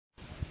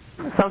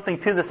something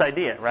to this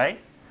idea, right?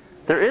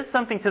 There is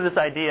something to this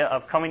idea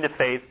of coming to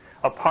faith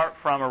apart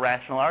from a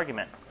rational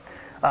argument.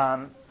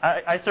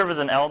 I serve as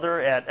an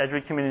elder at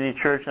Edgewood Community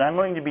Church, and I'm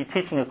going to be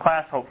teaching a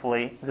class,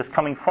 hopefully, this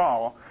coming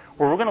fall,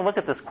 where we're going to look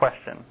at this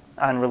question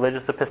on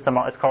religious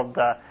epistemology. It's called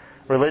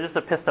religious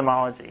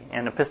epistemology,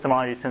 and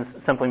epistemology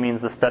simply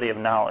means the study of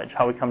knowledge,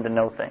 how we come to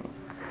know things.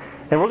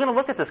 And we're going to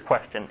look at this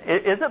question.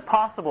 Is it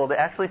possible to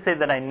actually say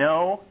that I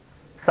know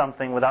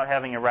something without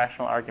having a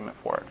rational argument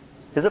for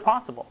it? Is it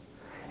possible?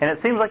 And it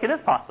seems like it is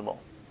possible.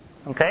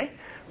 Okay?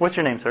 What's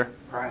your name, sir?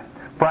 Brian.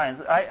 Brian.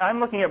 I'm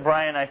looking at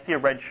Brian. I see a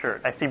red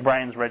shirt. I see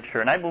Brian's red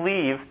shirt. And I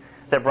believe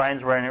that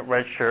Brian's wearing a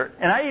red shirt.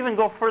 And I even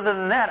go further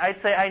than that. I'd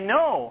say I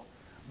know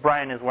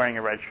Brian is wearing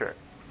a red shirt.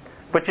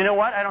 But you know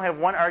what? I don't have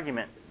one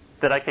argument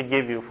that I could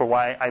give you for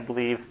why I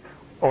believe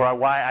or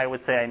why I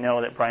would say I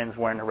know that Brian's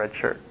wearing a red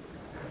shirt.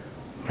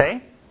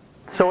 Okay?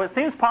 So it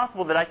seems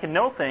possible that I can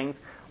know things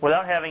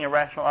without having a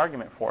rational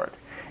argument for it.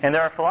 And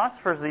there are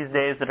philosophers these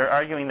days that are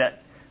arguing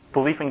that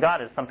belief in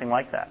God is something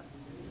like that.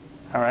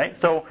 All right?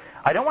 So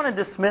I don't want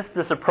to dismiss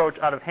this approach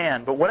out of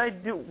hand, but what I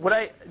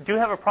do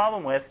have a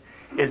problem with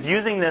is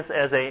using this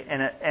as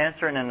an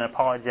answer and an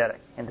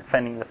apologetic in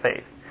defending the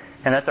faith.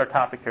 And that's our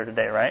topic here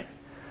today, right?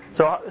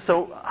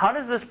 So how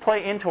does this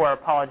play into our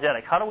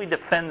apologetic? How do we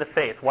defend the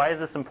faith? Why is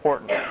this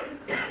important?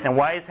 And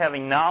why is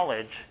having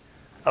knowledge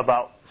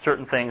about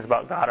certain things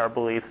about God, our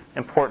beliefs,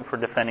 important for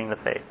defending the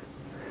faith?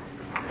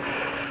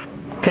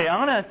 Okay,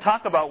 I'm going to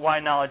talk about why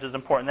knowledge is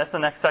important. That's the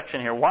next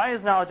section here. Why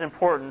is knowledge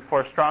important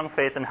for a strong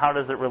faith, and how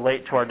does it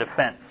relate to our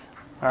defense?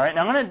 All right,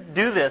 now I'm going to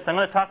do this. I'm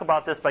going to talk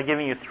about this by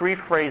giving you three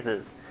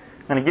phrases.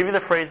 I'm going to give you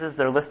the phrases.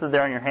 They're listed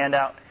there on your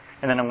handout,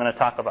 and then I'm going to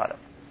talk about it.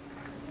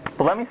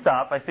 But let me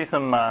stop. I see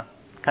some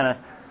kind of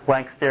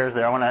blank stares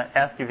there. I want to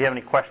ask you if you have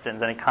any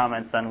questions, any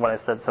comments on what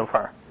I've said so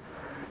far.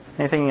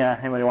 Anything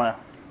anybody want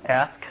to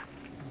ask?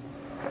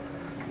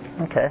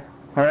 Okay.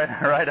 All right,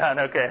 right on.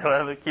 Okay,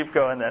 well, keep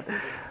going then.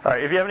 All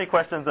right, if you have any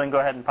questions, then go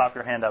ahead and pop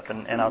your hand up,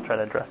 and I'll try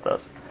to address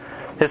those.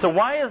 Okay, so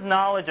why is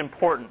knowledge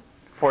important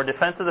for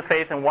defense of the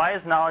faith, and why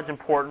is knowledge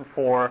important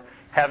for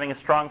having a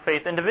strong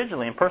faith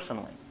individually and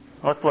personally?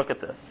 Let's look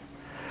at this.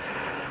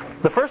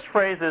 The first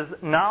phrase is,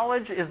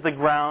 knowledge is the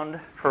ground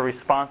for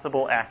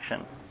responsible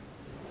action.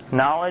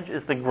 Knowledge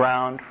is the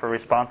ground for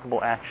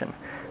responsible action.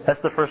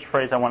 That's the first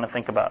phrase I want to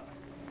think about.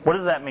 What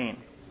does that mean?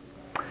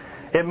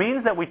 It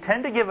means that we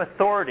tend to give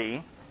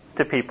authority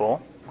to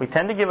people. We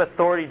tend to give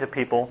authority to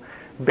people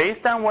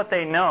based on what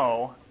they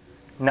know,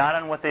 not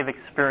on what they've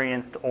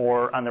experienced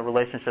or on the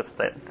relationships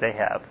that they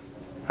have.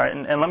 All right,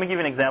 and let me give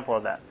you an example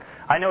of that.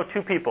 I know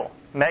two people,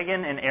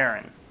 Megan and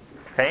Aaron.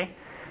 Okay?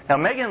 Now,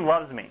 Megan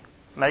loves me.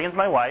 Megan's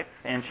my wife,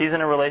 and she's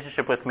in a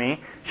relationship with me.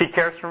 She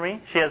cares for me.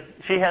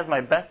 She has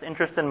my best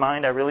interest in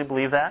mind. I really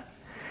believe that.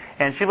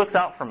 And she looks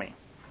out for me.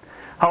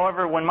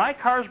 However, when my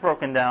car's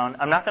broken down,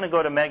 I'm not going to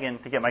go to Megan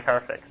to get my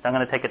car fixed. I'm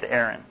going to take it to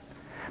Aaron.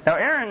 Now,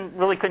 Aaron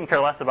really couldn't care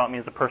less about me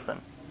as a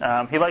person.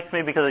 He likes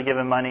me because I give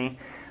him money,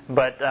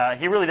 but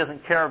he really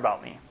doesn't care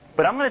about me.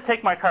 But I'm going to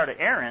take my car to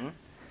Aaron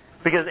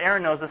because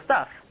Aaron knows the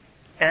stuff.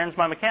 Aaron's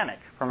my mechanic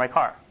for my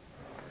car.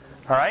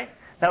 All right?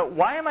 Now,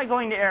 why am I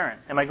going to Aaron?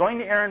 Am I going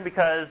to Aaron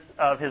because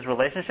of his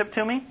relationship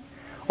to me?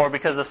 Or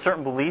because of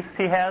certain beliefs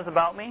he has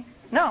about me?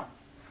 No.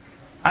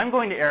 I'm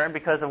going to Aaron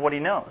because of what he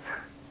knows.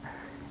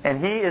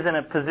 And he is in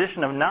a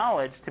position of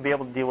knowledge to be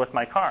able to deal with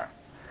my car.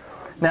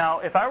 Now,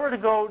 if I were to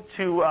go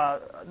to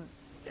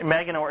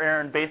Megan or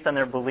Aaron based on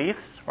their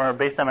beliefs or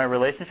based on my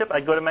relationship,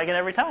 I'd go to Megan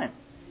every time.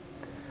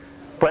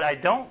 But I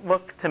don't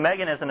look to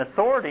Megan as an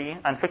authority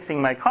on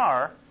fixing my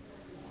car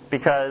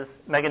because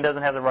Megan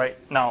doesn't have the right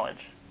knowledge.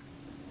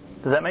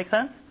 Does that make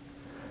sense?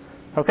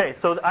 Okay,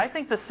 so I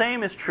think the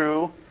same is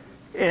true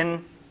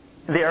in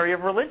the area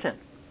of religion.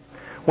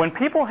 When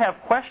people have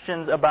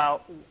questions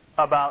about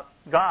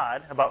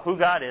God, about who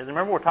God is,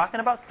 remember we're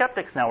talking about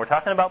skeptics now. We're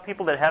talking about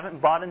people that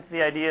haven't bought into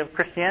the idea of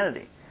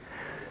Christianity.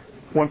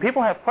 When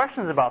people have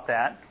questions about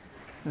that,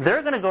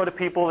 they're going to go to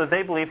people that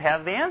they believe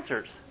have the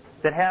answers,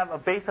 that have a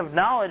base of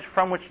knowledge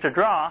from which to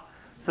draw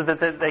so that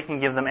they can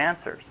give them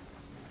answers.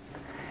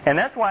 And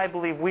that's why I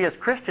believe we as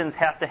Christians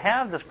have to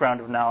have this ground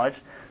of knowledge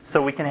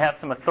so we can have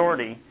some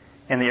authority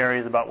in the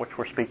areas about which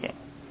we're speaking.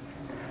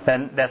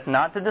 And that's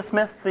not to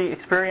dismiss the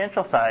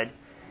experiential side.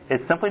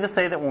 It's simply to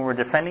say that when we're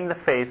defending the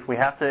faith, we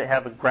have to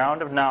have a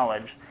ground of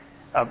knowledge,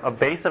 a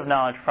base of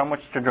knowledge from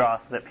which to draw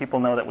so that people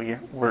know that we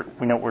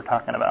know what we're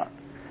talking about.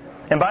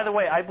 And by the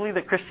way, I believe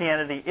that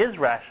Christianity is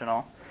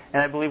rational,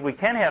 and I believe we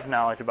can have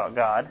knowledge about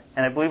God,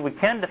 and I believe we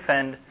can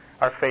defend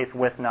our faith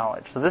with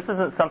knowledge. So this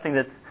isn't something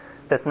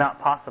that's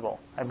not possible.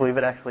 I believe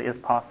it actually is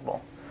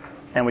possible.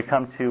 And we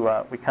come to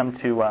our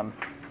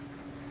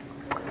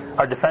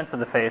defense of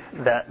the faith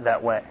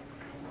that way.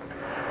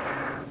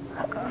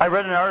 I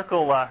read an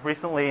article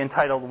recently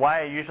entitled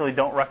 "Why I Usually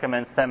Don't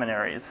Recommend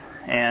Seminaries,"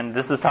 and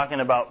this is talking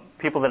about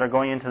people that are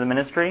going into the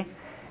ministry.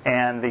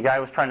 And the guy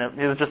was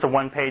it was just a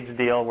one-page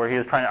deal where he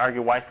was trying to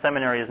argue why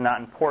seminary is not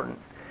important.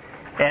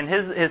 And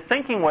his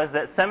thinking was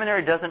that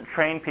seminary doesn't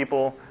train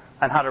people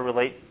on how to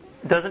relate,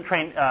 doesn't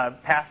train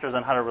pastors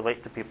on how to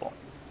relate to people.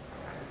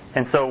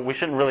 And so we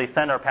shouldn't really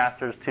send our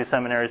pastors to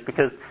seminaries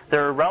because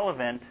they're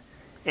irrelevant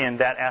in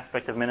that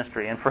aspect of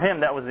ministry. And for him,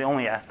 that was the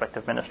only aspect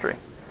of ministry.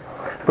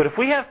 But if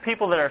we have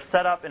people that are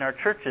set up in our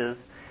churches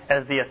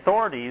as the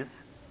authorities,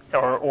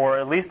 or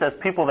at least as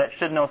people that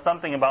should know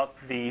something about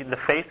the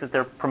faith that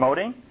they're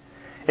promoting,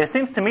 it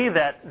seems to me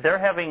that they're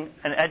having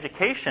an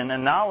education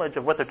and knowledge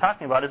of what they're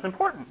talking about is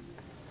important.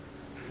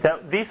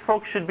 That these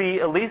folks should be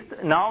at least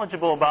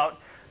knowledgeable about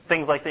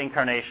things like the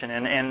incarnation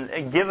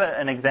and give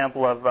an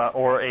example of the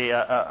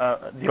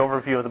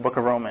overview of the book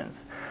of Romans,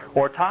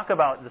 or talk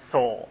about the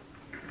soul.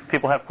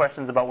 People have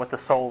questions about what the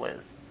soul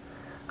is.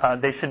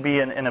 They should be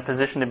in a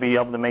position to be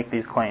able to make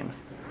these claims.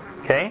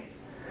 Okay?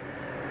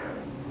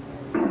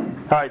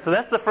 All right, so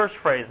that's the first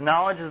phrase.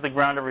 Knowledge is the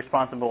ground of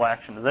responsible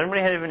action. Does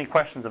anybody have any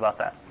questions about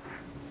that?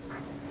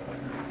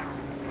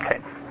 Okay,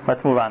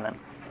 let's move on then.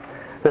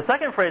 The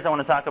second phrase I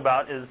want to talk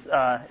about is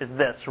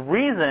this.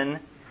 Reason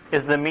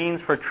is the means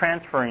for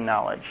transferring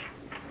knowledge.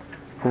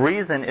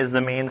 Reason is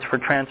the means for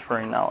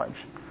transferring knowledge.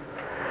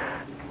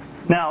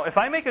 Now, if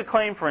I make a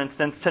claim, for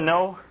instance, to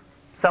know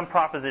some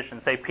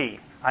proposition, say P.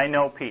 I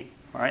know P.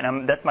 All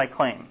right, that's my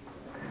claim.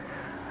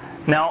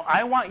 Now,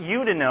 I want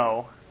you to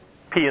know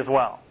P as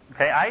well.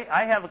 Okay,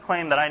 I have a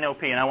claim that I know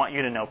P, and I want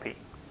you to know P.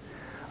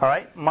 All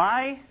right,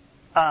 my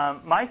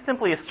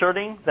simply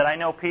asserting that I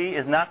know P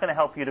is not going to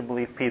help you to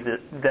believe P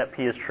that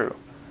P is true.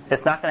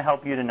 It's not going to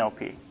help you to know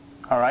P.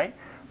 All right,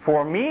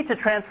 for me to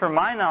transfer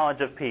my knowledge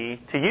of P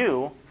to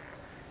you,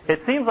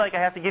 it seems like I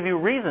have to give you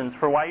reasons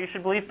for why you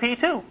should believe P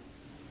too.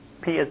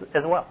 P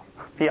as well.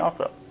 P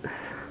also.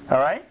 All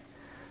right.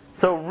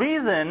 So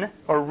reason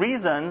or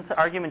reasons,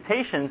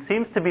 argumentation,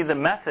 seems to be the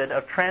method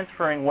of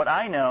transferring what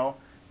I know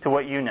to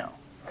what you know.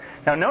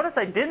 Now notice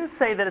I didn't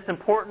say that it's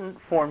important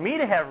for me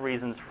to have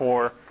reasons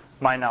for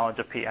my knowledge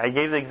of P. I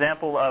gave the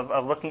example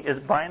of looking, is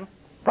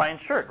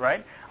Brian's shirt,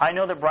 right? I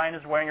know that Brian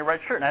is wearing a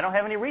red shirt, and I don't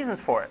have any reasons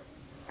for it.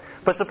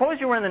 But suppose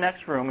you were in the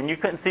next room and you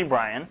couldn't see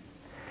Brian,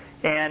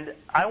 and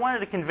I wanted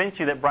to convince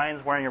you that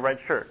Brian's wearing a red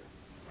shirt.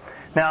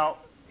 Now,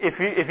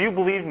 if you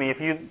believed me,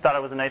 if you thought I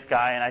was a nice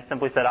guy and I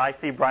simply said, I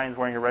see Brian's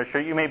wearing a red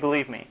shirt, you may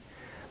believe me.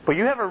 But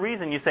you have a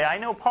reason. You say, I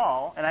know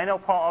Paul, and I know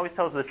Paul always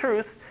tells the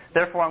truth,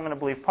 therefore I'm going to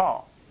believe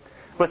Paul.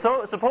 But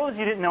suppose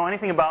you didn't know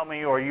anything about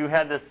me, or you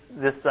had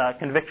this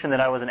conviction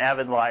that I was an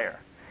avid liar.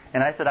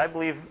 And I said,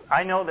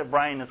 I know that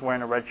Brian is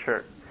wearing a red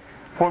shirt.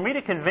 For me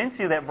to convince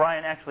you that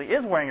Brian actually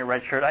is wearing a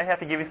red shirt, I have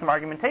to give you some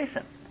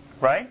argumentation,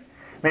 right?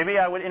 Maybe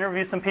I would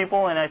interview some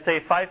people and I'd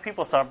say 5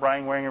 people saw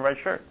Brian wearing a red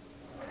shirt.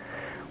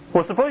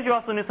 Well, suppose you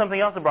also knew something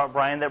else about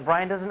Brian, that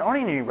Brian doesn't own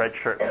any red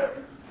shirts.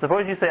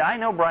 Suppose you say, I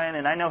know Brian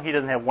and I know he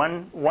doesn't have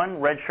one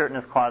red shirt in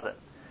his closet.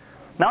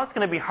 Now it's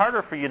going to be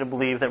harder for you to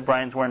believe that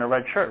Brian's wearing a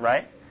red shirt,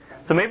 right?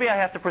 So maybe I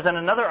have to present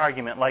another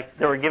argument, like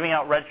they were giving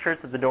out red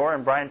shirts at the door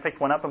and Brian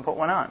picked one up and put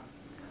one on.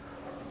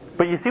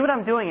 But you see what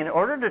I'm doing? In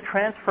order to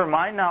transfer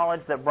my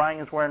knowledge that Brian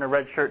is wearing a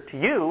red shirt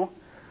to you,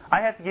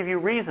 I have to give you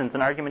reasons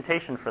and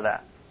argumentation for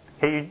that.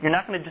 Okay? You're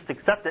not going to just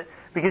accept it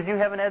because you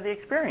haven't had the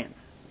experience.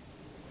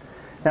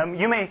 Now,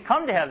 you may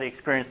come to have the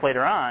experience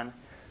later on,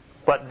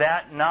 but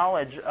that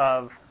knowledge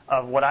of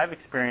what I've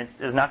experienced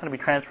is not going to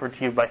be transferred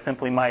to you by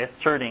simply my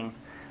asserting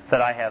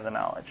that I have the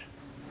knowledge.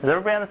 Is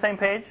everybody on the same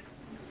page?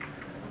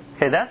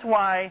 Okay, that's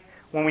why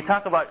when we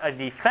talk about a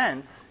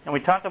defense, and we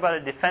talk about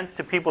a defense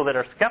to people that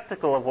are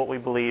skeptical of what we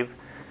believe,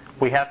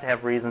 we have to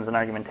have reasons and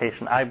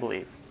argumentation, I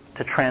believe,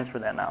 to transfer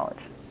that knowledge.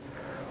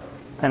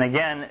 And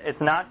again,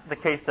 it's not the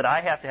case that I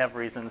have to have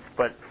reasons,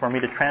 but for me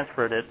to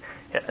transfer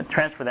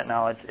that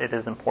knowledge, it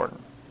is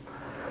important.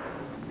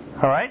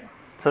 All right?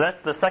 So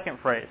that's the second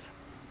phrase.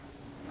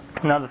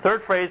 Now the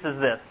third phrase is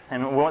this,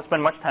 and we won't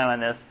spend much time on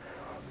this,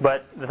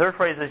 but the third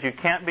phrase is you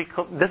can't be,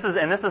 this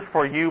is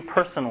for you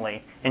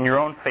personally, in your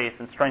own faith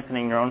and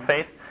strengthening your own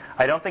faith.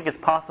 I don't think it's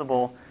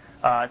possible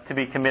to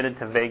be committed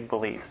to vague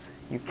beliefs.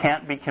 You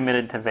can't be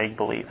committed to vague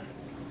beliefs.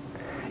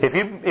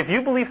 If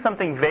you believe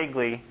something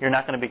vaguely, you're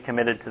not going to be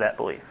committed to that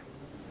belief.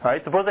 All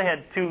right? Suppose I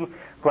had 2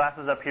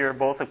 glasses up here,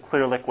 both of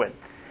clear liquid,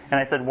 and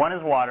I said one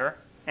is water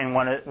and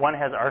one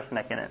has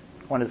arsenic in it.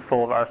 One is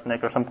full of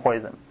arsenic or some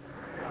poison.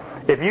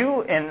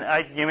 You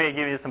may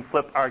give you some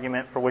flip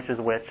argument for which is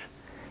which.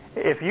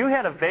 If you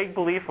had a vague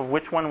belief of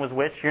which one was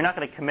which, you're not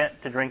going to commit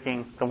to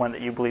drinking the one that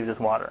you believed is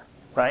water,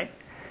 right?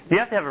 You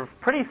have to have a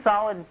pretty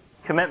solid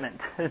commitment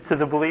to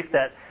the belief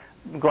that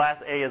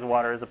glass A is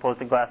water as opposed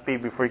to glass B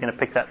before you're going to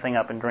pick that thing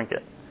up and drink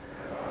it.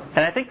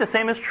 And I think the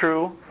same is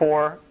true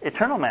for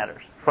eternal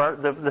matters, for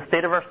the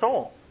state of our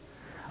soul.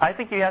 I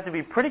think you have to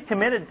be pretty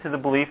committed to the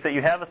belief that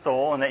you have a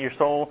soul and that your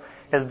soul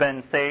has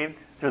been saved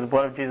through the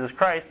blood of Jesus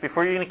Christ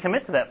before you're going to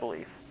commit to that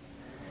belief.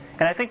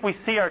 And I think we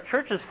see our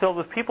churches filled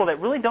with people that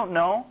really don't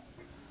know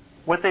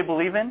what they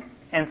believe in,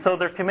 and so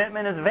their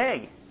commitment is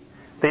vague.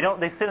 They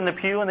sit in the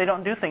pew and they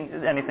don't do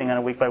anything on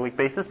a week-by-week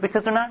basis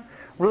because they're not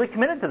really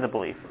committed to the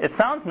belief. It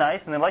sounds nice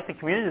and they like the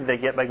community they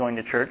get by going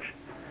to church,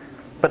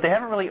 but they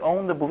haven't really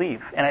owned the belief.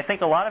 And I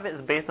think a lot of it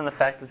is based on the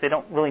fact that they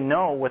don't really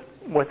know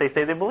what they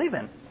say they believe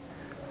in.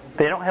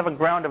 They don't have a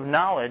ground of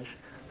knowledge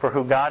for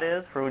who God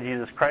is, for who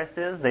Jesus Christ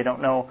is. They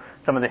don't know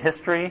some of the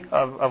history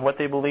of what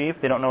they believe.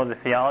 They don't know the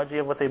theology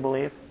of what they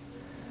believe.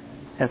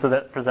 And so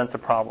that presents a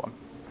problem.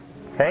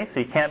 Okay, so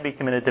you can't be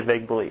committed to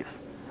vague beliefs.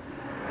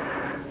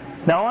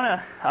 Now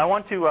I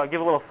want to give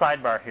a little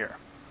sidebar here.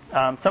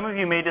 Some of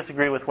you may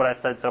disagree with what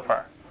I've said so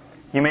far.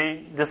 You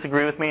may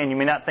disagree with me, and you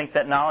may not think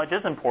that knowledge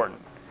is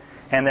important,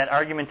 and that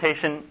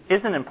argumentation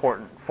isn't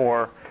important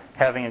for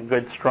having a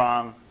good,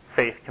 strong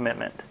faith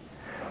commitment.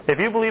 If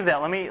you believe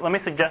that, let me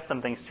suggest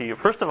some things to you.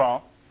 First of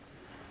all,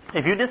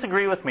 if you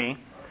disagree with me,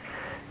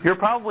 you're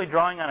probably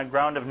drawing on a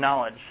ground of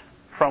knowledge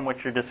from which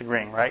you're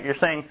disagreeing, right? You're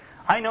saying,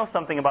 I know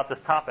something about this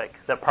topic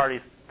that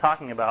party's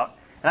talking about,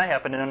 and I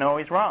happen to know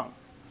he's wrong.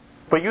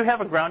 But you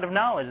have a ground of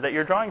knowledge that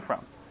you're drawing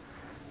from.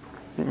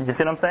 You see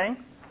what I'm saying?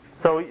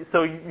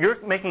 So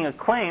you're making a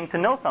claim to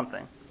know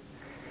something.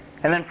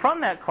 And then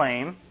from that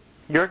claim,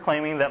 you're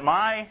claiming that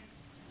my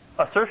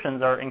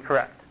assertions are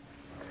incorrect.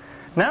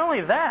 Not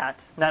only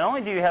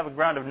do you have a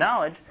ground of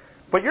knowledge,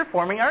 but you're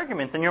forming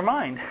arguments in your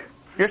mind.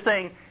 You're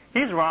saying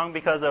he's wrong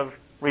because of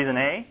reason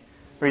A,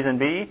 reason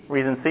B,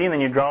 reason C, and then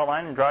you draw a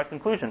line and draw a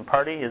conclusion.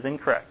 Party is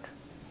incorrect.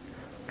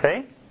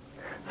 Okay?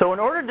 So in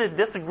order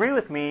to disagree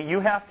with me, you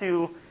have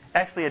to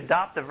actually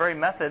adopt the very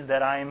method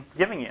that I'm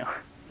giving you.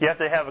 You have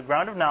to have a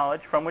ground of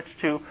knowledge from which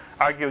to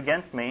argue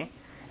against me,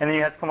 and then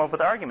you have to come up with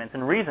arguments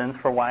and reasons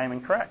for why I'm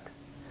incorrect.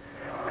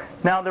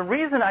 Now, the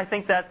reason I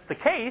think that's the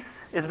case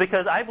is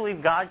because I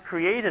believe God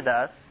created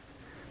us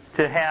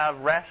to have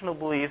rational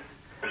beliefs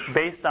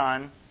based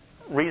on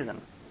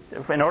reason.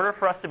 In order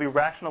for us to be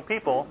rational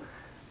people,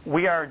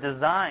 we are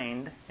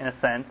designed, in a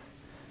sense,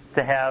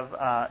 to have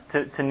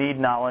to need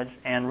knowledge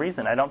and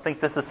reason. I don't think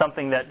this is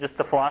something that just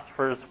the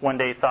philosophers one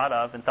day thought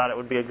of and thought it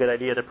would be a good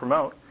idea to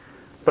promote.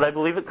 But I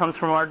believe it comes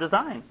from our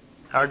design.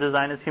 Our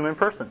design as human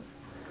persons.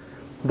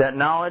 That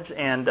knowledge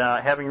and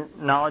having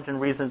knowledge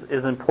and reasons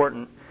is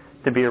important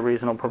to be a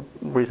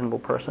reasonable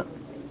person.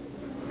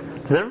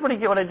 Does everybody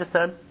get what I just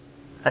said?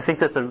 I think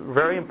that's a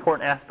very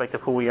important aspect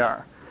of who we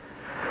are.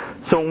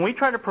 So when we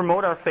try to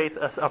promote our faith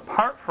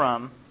apart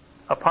from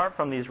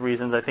these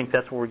reasons, I think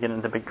that's where we get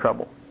into big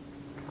trouble.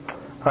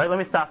 All right, let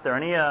me stop there.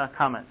 Any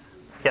comments?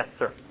 Yes,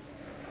 sir.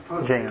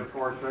 Hosea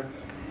 4:6.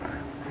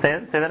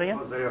 Say that again?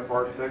 Hosea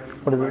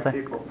 4:6. What does it say?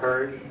 People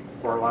perish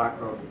for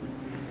lack of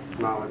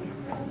knowledge.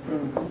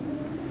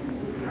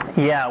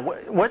 Yeah.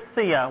 What's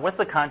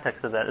the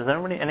context of that? Does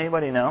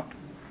anybody know?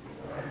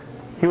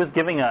 He was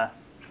giving a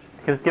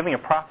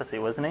prophecy,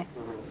 wasn't he?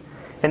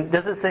 Mm-hmm. And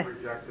does it say?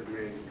 Rejected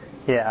me.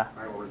 Yeah.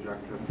 I will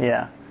reject him.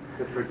 Yeah.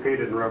 It's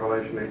repeated in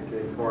Revelation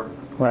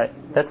 18:4. Right.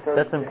 That's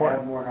important. To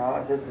have more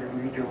knowledge, just to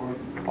read your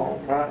word all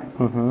the time.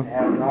 Mm-hmm. To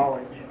have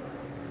knowledge,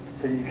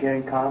 so you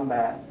can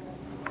combat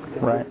the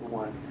right. evil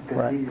one.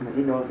 Because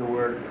he knows the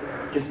word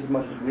just as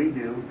much as we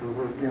do.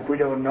 Mm-hmm. If we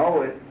don't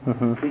know it,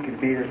 mm-hmm. he can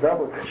beat us up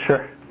with it.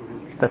 Sure.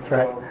 That's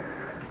right. So,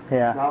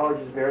 yeah.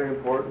 knowledge is very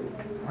important.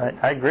 Right.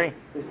 I agree.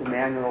 It's the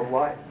manual of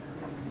life.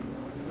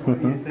 Mm-hmm.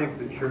 Do you think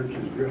the church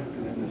is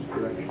drifting in this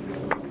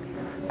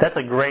direction? That's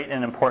a great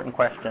and important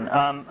question.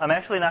 I'm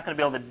actually not going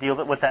to be able to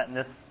deal with that in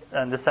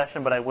this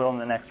session, but I will in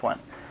the next one.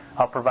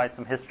 I'll provide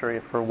some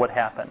history for what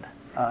happened.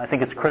 I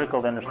think it's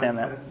critical to understand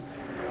that.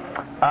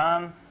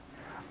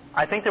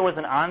 I think there was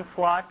an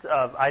onslaught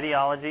of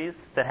ideologies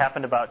that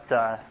happened about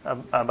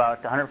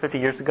 150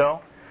 years ago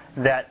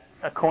that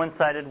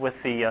coincided with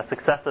the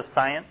success of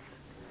science,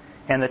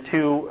 and the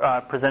two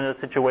presented a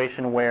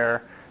situation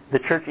where the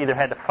church either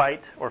had to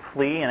fight or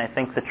flee, and I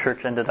think the church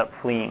ended up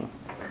fleeing.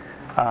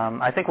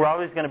 I think we're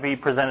always going to be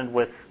presented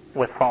with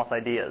false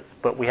ideas,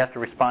 but we have to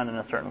respond in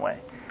a certain way.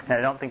 And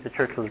I don't think the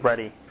church was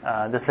ready.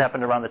 This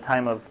happened around the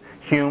time of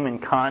Hume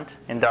and Kant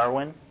and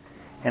Darwin,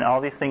 and all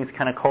these things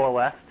kind of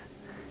coalesced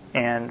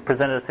and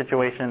presented a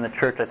situation in the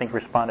church I think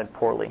responded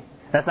poorly.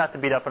 That's not to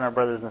beat up on our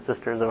brothers and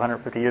sisters of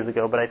 150 years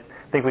ago, but I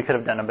think we could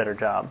have done a better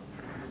job.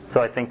 So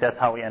I think that's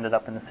how we ended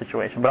up in this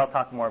situation. But I'll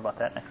talk more about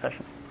that next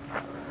session.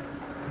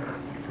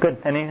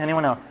 Good.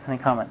 Anyone else? Any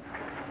comments?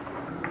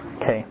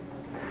 Okay.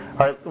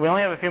 All right. We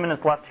only have a few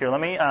minutes left here. Let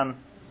me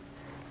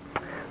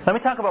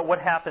talk about what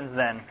happens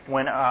then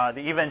when the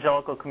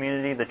evangelical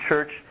community, the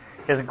church,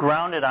 is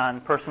grounded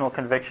on personal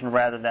conviction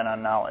rather than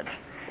on knowledge.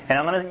 And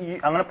I'm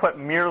going to put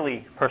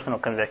merely personal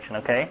conviction.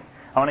 Okay.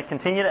 I want to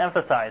continue to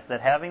emphasize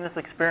that having this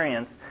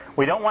experience,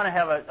 we don't want to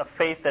have a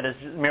faith that is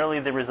merely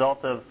the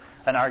result of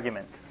an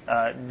argument,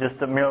 just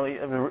merely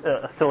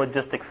a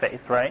syllogistic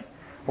faith, right?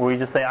 Where we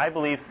just say, I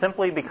believe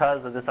simply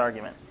because of this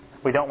argument.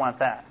 We don't want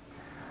that.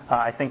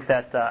 I think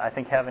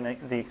having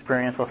the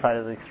experiential side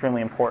is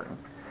extremely important.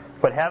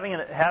 But having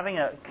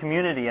a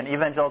community, an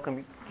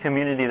evangelical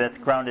community that's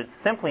grounded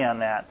simply on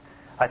that,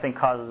 I think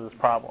causes us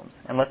problems.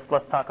 And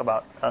let's talk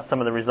about some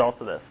of the results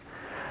of this.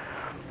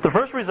 The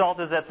first result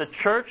is that the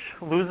church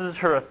loses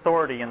her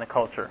authority in the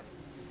culture.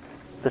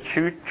 The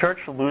church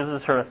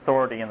loses her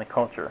authority in the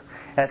culture.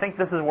 And I think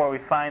this is where we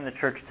find the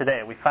church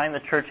today. We find the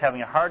church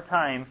having a hard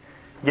time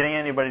getting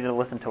anybody to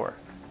listen to her.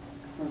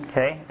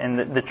 Okay? And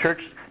the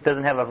church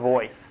doesn't have a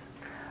voice.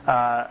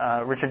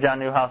 Richard John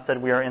Newhouse said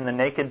we are in the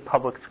naked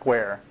public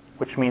square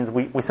which means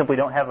we simply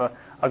don't have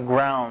a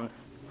grounds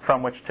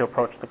from which to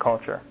approach the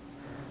culture.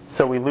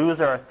 So we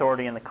lose our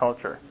authority in the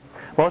culture.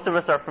 Most of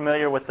us are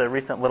familiar with the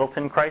recent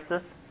Littleton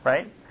crisis,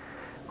 right?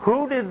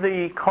 Who did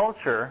the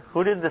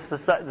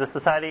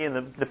society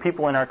and the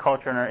people in our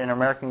culture, in our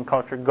American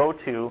culture, go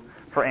to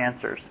for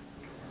answers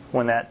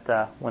when that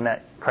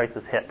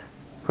crisis hit?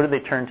 Who did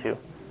they turn to?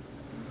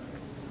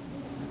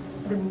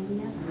 The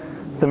media.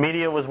 The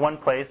media was one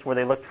place where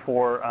they looked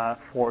for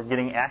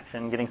getting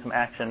some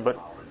action. But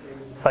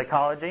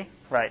psychology,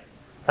 right?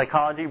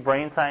 Psychology,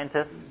 brain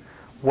scientists.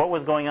 What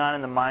was going on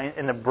in the mind,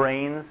 in the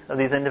brains of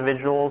these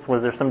individuals?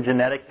 Was there some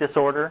genetic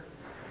disorder?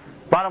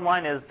 Bottom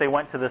line is they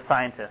went to the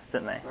scientists,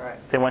 didn't they? Right.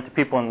 They went to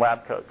people in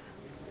lab coats.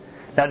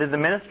 Now, did the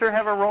minister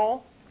have a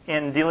role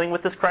in dealing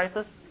with this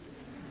crisis?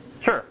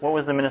 Sure. What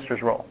was the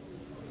minister's role?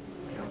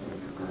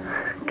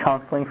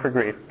 Counseling for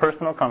grief.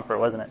 Personal comfort,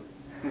 wasn't it?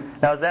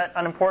 Now, is that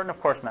unimportant?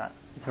 Of course not.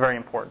 It's very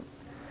important.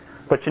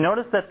 But you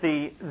notice that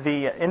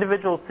the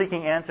individuals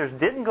seeking answers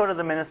didn't go to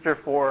the minister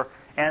for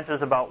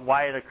answers about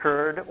why it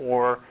occurred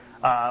or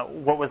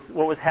what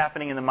was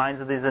happening in the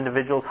minds of these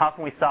individuals. How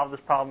can we solve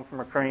this problem from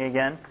occurring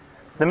again?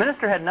 The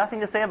minister had nothing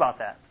to say about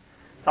that.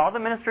 All the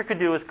minister could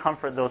do is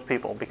comfort those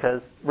people,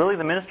 because really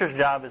the minister's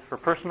job is for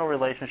personal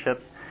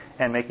relationships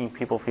and making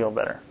people feel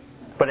better.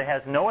 But it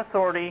has no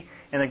authority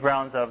in the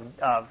grounds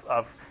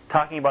of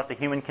talking about the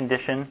human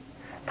condition,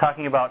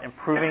 talking about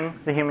improving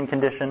the human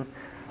condition.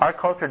 Our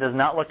culture does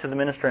not look to the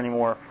minister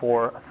anymore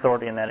for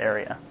authority in that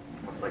area.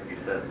 Like you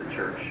said, the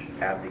church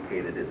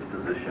abdicated its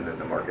position in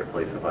the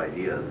marketplace of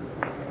ideas.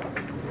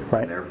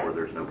 Right. And therefore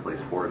there's no place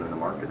for it in the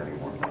market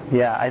anymore.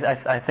 Yeah,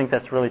 I think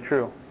that's really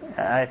true.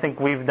 I think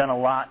we've done a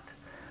lot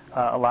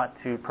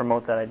to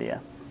promote that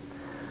idea.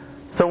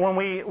 So when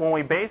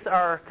we base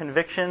our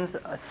convictions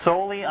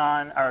solely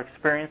on our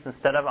experience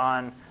instead of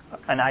on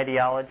an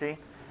ideology,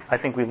 I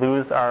think we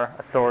lose our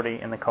authority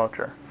in the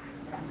culture.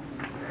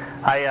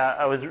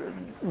 I was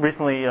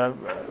recently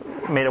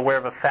made aware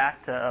of a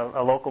fact.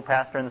 A local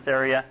pastor in this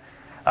area,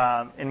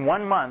 in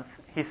 1 month,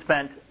 he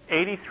spent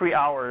 83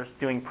 hours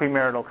doing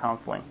premarital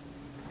counseling.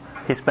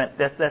 He spent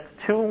that's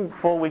 2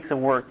 full weeks of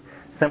work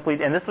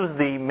simply, and this was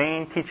the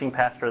main teaching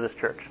pastor of this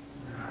church.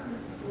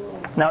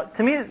 Now,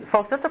 to me,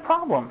 folks, that's a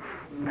problem.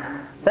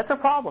 That's a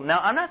problem. Now,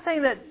 I'm not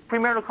saying that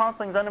premarital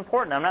counseling is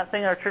unimportant. I'm not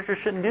saying our churches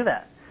shouldn't do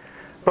that.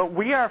 But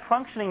we are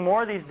functioning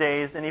more these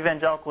days in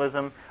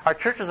evangelicalism. Our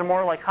churches are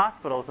more like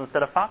hospitals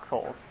instead of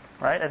foxholes,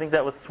 right? I think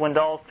that was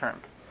Swindoll's term.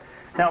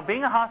 Now,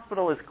 being a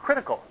hospital is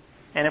critical.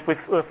 And if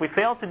we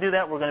fail to do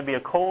that, we're going to be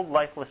a cold,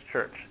 lifeless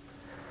church.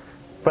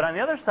 But on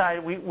the other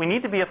side, we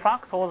need to be a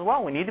foxhole as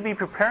well. We need to be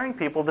preparing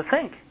people to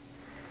think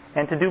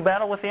and to do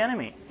battle with the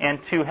enemy and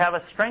to have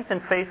a strength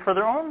and faith for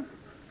their own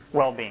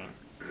well-being.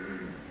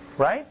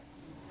 Right?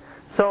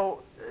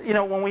 So, you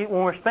know, when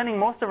we're spending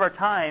most of our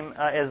time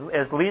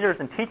as leaders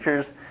and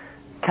teachers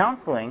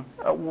counseling,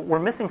 we're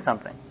missing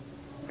something.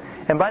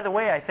 And by the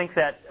way, I think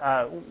that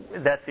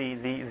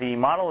the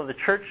model of the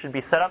church should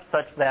be set up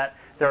such that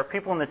there are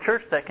people in the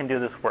church that can do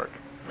this work.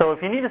 So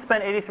if you need to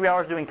spend 83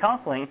 hours doing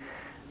counseling,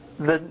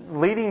 the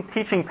leading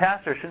teaching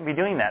pastor shouldn't be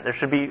doing that. There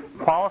should be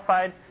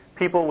qualified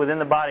people within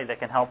the body that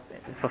can help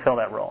fulfill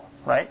that role.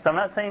 Right? So I'm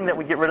not saying that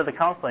we get rid of the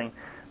counseling,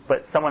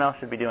 but someone else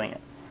should be doing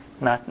it.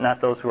 Not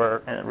those who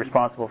are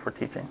responsible for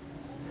teaching.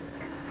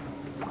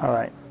 All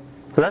right.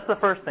 So that's the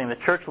first thing. The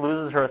church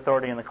loses her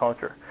authority in the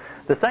culture.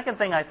 The second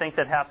thing I think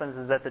that happens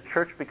is that the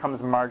church becomes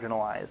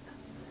marginalized.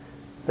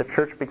 The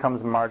church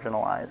becomes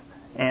marginalized.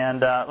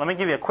 And let me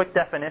give you a quick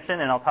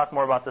definition, and I'll talk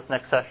more about this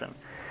next session.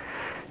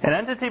 An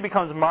entity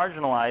becomes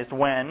marginalized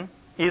when,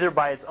 either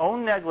by its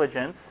own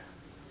negligence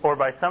or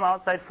by some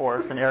outside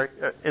force, and Eric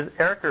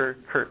or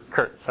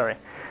Kurt, sorry.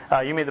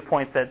 You made the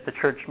point that the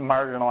church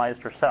marginalized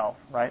herself,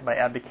 right, by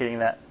abdicating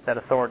that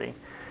authority.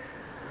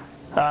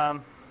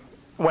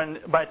 When,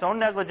 by its own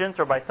negligence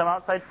or by some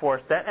outside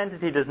force, that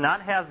entity does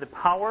not have the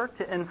power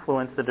to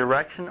influence the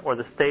direction or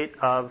the state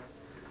of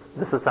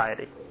the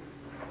society.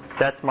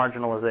 That's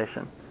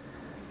marginalization.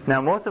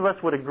 Now, most of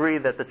us would agree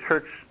that the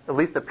church at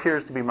least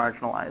appears to be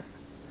marginalized.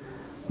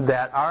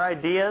 That our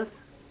ideas,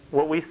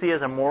 what we see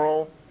as a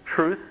moral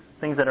truth,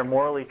 things that are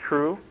morally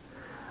true,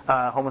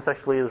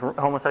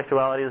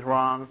 homosexuality is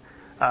wrong,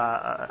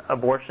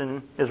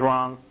 abortion is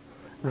wrong.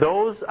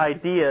 Those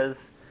ideas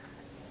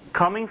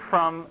coming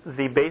from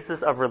the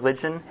basis of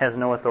religion has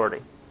no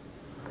authority.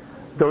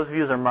 Those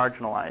views are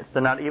marginalized.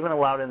 They're not even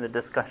allowed in the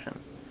discussion.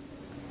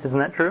 Isn't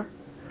that true?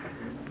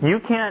 You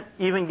can't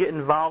even get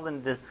involved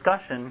in the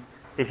discussion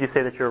if you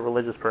say that you're a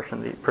religious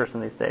person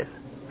these days,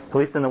 at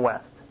least in the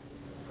West.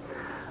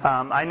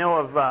 I know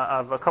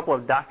of a couple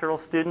of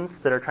doctoral students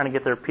that are trying to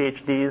get their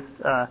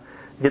PhDs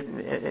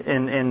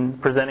in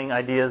presenting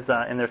ideas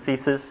in their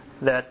thesis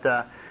that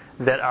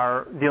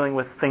are dealing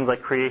with things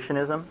like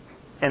creationism.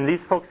 And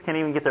these folks can't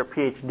even get their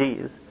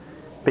PhDs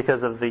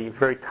because of the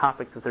very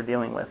topics that they're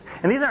dealing with.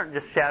 And these aren't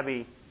just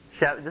shabby.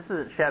 This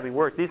isn't shabby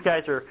work. These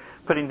guys are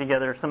putting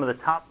together some of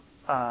the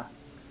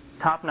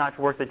top-notch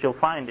work that you'll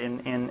find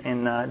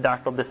in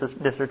doctoral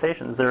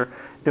dissertations. They're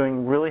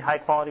doing really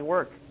high-quality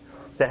work.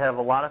 that have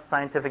a lot of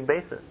scientific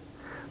basis.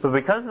 But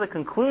because the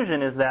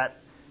conclusion is that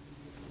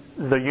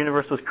the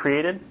universe was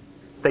created,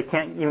 they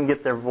can't even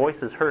get their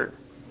voices heard.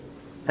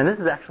 And this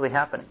is actually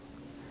happening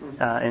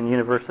in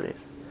universities.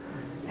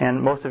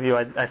 And most of you,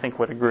 I think,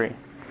 would agree.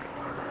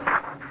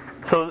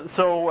 So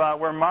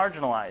we're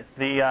marginalized.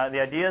 The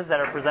ideas that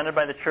are presented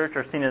by the church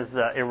are seen as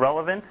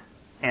irrelevant,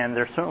 and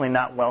they're certainly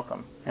not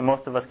welcome. And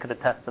most of us could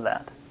attest to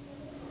that.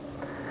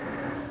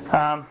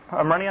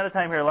 I'm running out of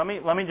time here. Let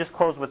me just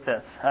close with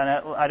this. And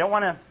I don't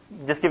want to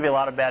just give you a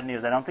lot of bad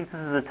news. I don't think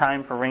this is the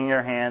time for wringing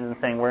your hands and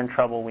saying we're in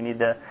trouble. We need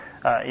to,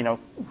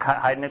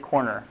 hide in a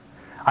corner.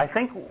 I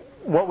think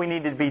what we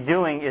need to be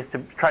doing is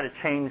to try to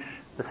change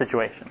the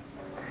situation.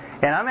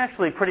 And I'm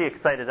actually pretty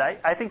excited.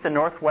 I think the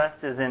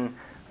Northwest is in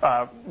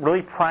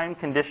really prime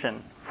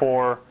condition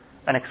for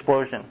an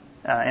explosion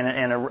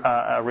and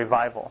a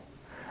revival.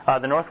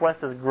 The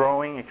Northwest is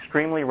growing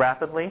extremely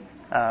rapidly.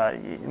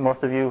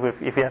 Most of you,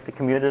 if you have to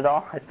commute at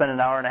all, I spend an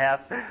hour and a half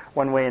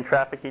one way in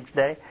traffic each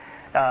day.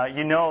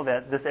 You know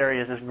that this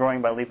area is just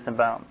growing by leaps and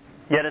bounds.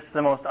 Yet it's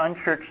the most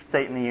unchurched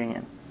state in the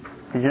Union.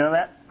 Did you know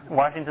that?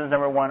 Washington's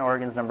number 1,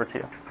 Oregon's number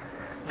 2.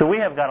 So we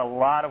have got a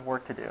lot of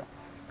work to do.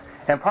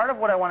 And part of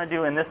what I want to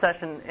do in this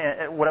session,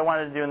 what I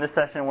wanted to do in this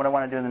session and what I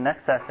want to do in the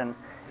next session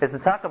is to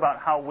talk about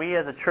how we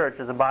as a church,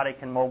 as a body,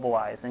 can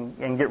mobilize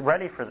and get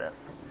ready for this.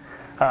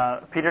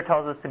 Peter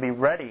tells us to be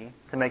ready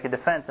to make a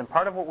defense. And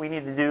part of what we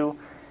need to do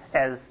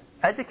as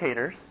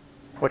educators,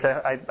 which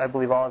I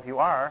believe all of you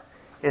are,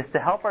 is to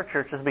help our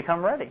churches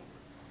become ready.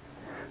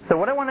 So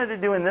what I wanted to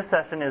do in this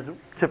session is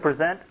to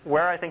present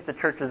where I think the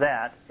church is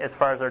at as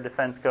far as our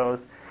defense goes.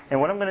 And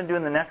what I'm going to do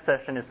in the next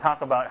session is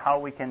talk about how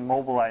we can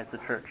mobilize the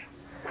church.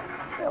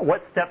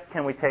 What steps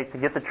can we take to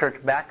get the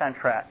church back on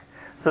track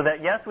so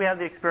that, yes, we have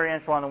the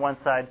experiential on the one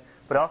side,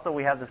 but also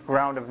we have this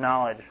ground of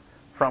knowledge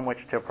from which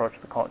to approach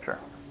the culture.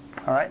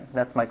 All right?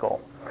 That's my goal.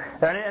 Are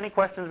there any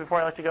questions before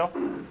I let you go?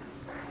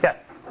 Yes?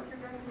 What's your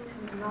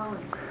definition of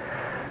knowledge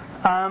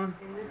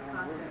in this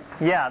context?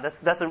 Yeah,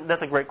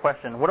 that's a great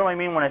question. What do I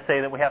mean when I say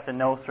that we have to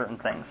know certain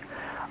things?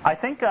 I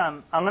think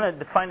I'm going to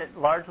define it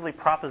largely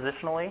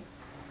propositionally,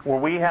 where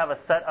we know a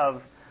set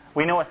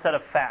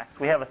of facts.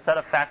 We have a set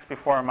of facts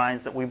before our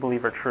minds that we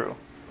believe are true.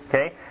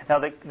 Okay? Now,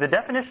 the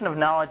definition of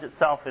knowledge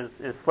itself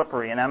is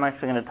slippery, and I'm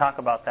actually going to talk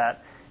about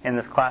that in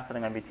this class that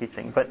I'm going to be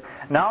teaching. But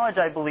knowledge,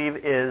 I believe,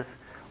 is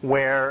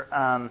where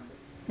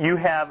you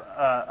have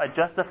a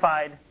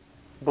justified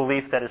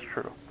belief that is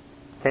true.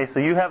 Okay? So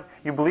you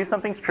believe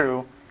something's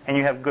true, and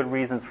you have good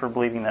reasons for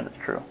believing that it's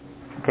true.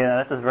 Okay? Now,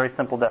 that's a very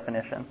simple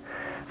definition.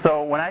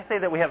 So when I say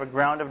that we have a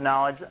ground of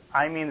knowledge,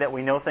 I mean that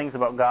we know things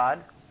about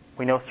God.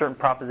 We know certain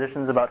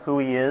propositions about who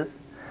He is.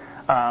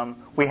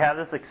 We have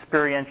this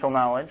experiential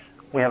knowledge.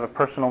 We have a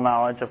personal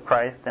knowledge of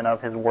Christ and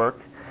of His work.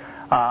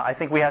 I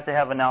think we have to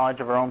have a knowledge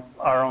of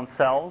our own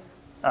selves,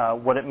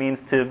 what it means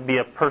to be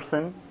a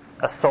person,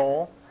 a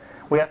soul.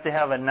 We have to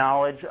have a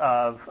knowledge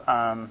of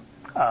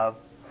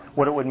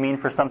what it would mean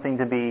for something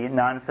to be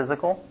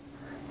non-physical.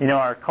 You know,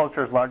 our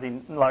culture is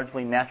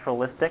largely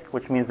naturalistic,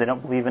 which means they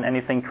don't believe in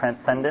anything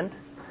transcendent.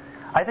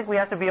 I think we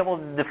have to be able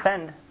to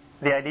defend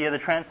the idea of the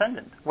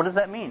transcendent. What does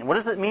that mean? What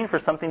does it mean for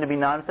something to be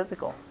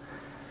non-physical?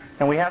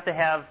 And we have to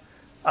have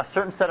a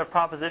certain set of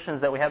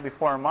propositions that we have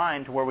before our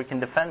mind to where we can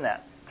defend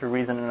that through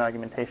reason and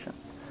argumentation.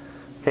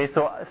 Okay,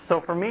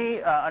 so for me,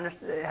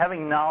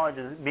 having knowledge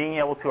is being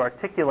able to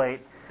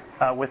articulate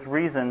with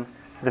reason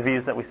the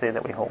views that we say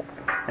that we hold,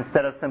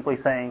 instead of simply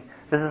saying,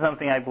 this is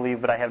something I believe,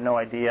 but I have no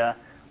idea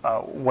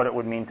what it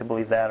would mean to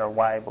believe that or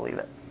why I believe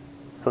it.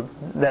 So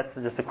that's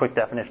just a quick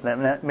definition.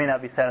 That may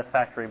not be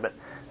satisfactory, but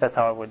that's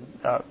how I would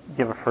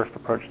give a first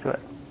approach to it.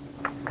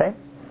 Okay?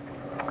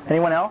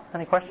 Anyone else?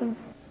 Any questions?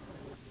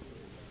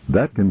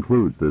 That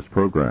concludes this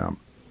program.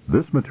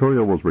 This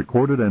material was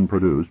recorded and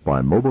produced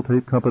by Mobile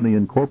Tape Company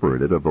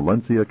Incorporated of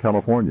Valencia,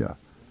 California.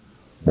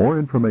 More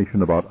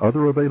information about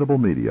other available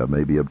media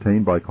may be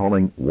obtained by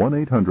calling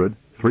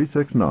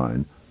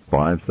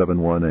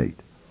 1-800-369-5718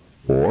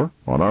 or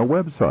on our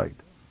website,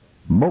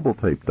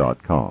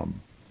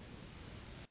 mobiletape.com.